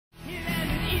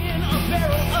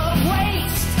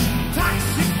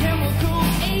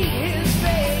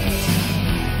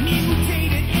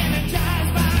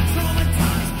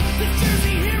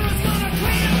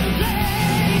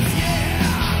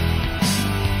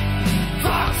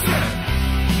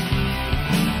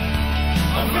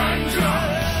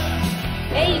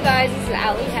guys, this is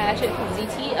Hatchet from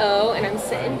ZTO, and I'm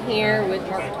sitting here with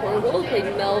Torgl, who played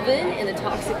Melvin in the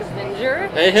Toxic Avenger.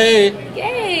 Hey, hey!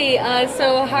 Yay!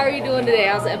 So how are you doing today?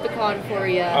 How's the Epicon for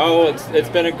you? Oh, it's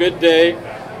been a good day.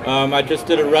 I just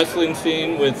did a wrestling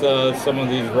scene with some of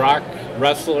these rock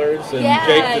wrestlers and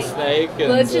Jake the Snake.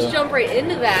 And, let's just jump right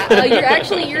into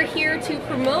that. You're here to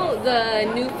promote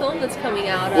the new film that's coming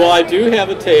out. Well, I do have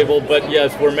a table, but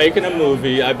yes, we're making a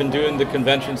movie. I've been doing the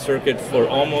convention circuit for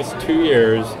almost 2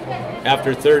 years,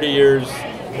 after 30 years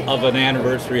of an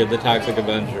anniversary of the Toxic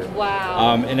Avenger.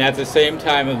 Wow. And at the same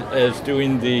time as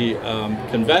doing the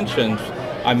conventions,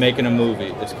 I'm making a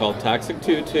movie. It's called Toxic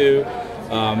Tutu.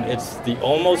 It's the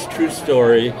almost true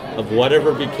story of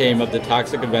whatever became of the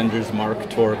Toxic Avengers, Mark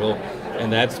Torgl,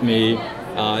 and that's me.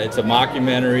 It's a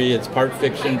mockumentary, it's part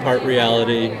fiction, part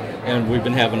reality, and we've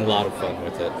been having a lot of fun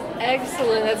with it.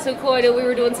 Excellent, that's so cool. I know we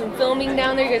were doing some filming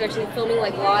down there. You guys are actually filming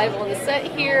like live on the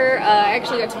set here. I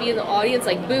actually got to be in the audience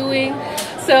like booing.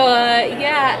 So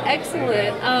yeah,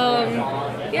 excellent.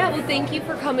 Yeah, well thank you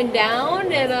for coming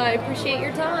down, and I appreciate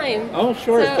your time. Oh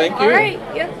sure, thank you. Alright,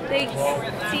 yep, thanks.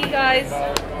 See you guys.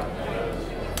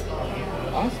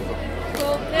 Awesome.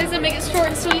 Cool. Guys, I'll make it short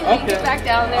and sweet and get back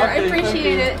down there. Okay, I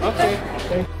appreciate it. Okay.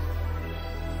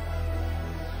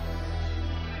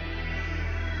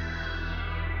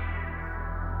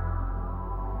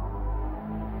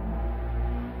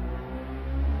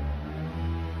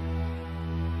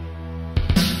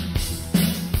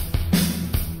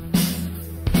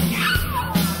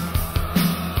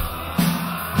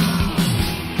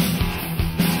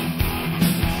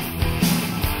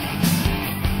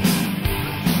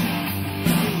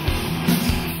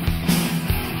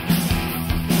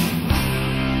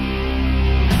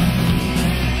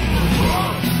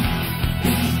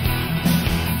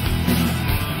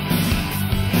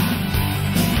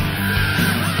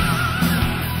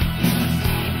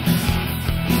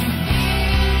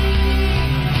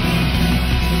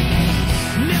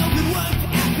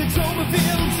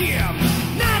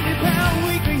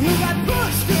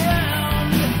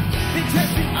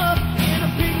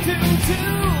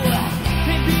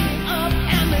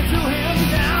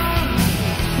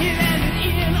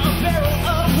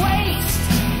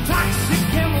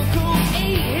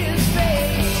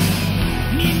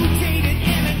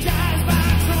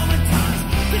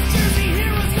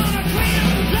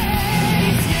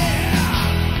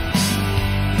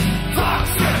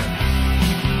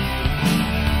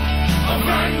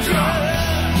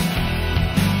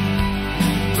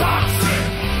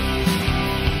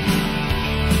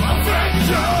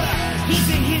 He's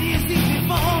a hideous, easy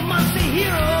form monster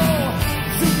hero,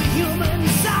 superhuman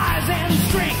size and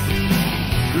strength,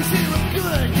 crusader of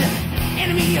good,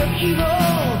 enemy of evil.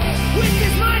 With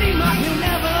his mighty might, he'll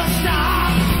never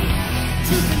stop.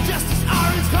 Truth and justice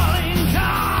are his calling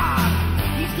card.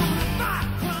 He's gonna fight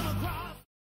from across.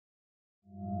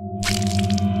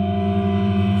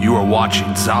 You are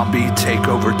watching Zombie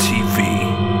Takeover TV.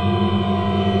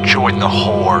 Join the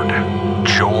Horde.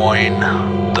 Join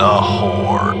the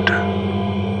Horde.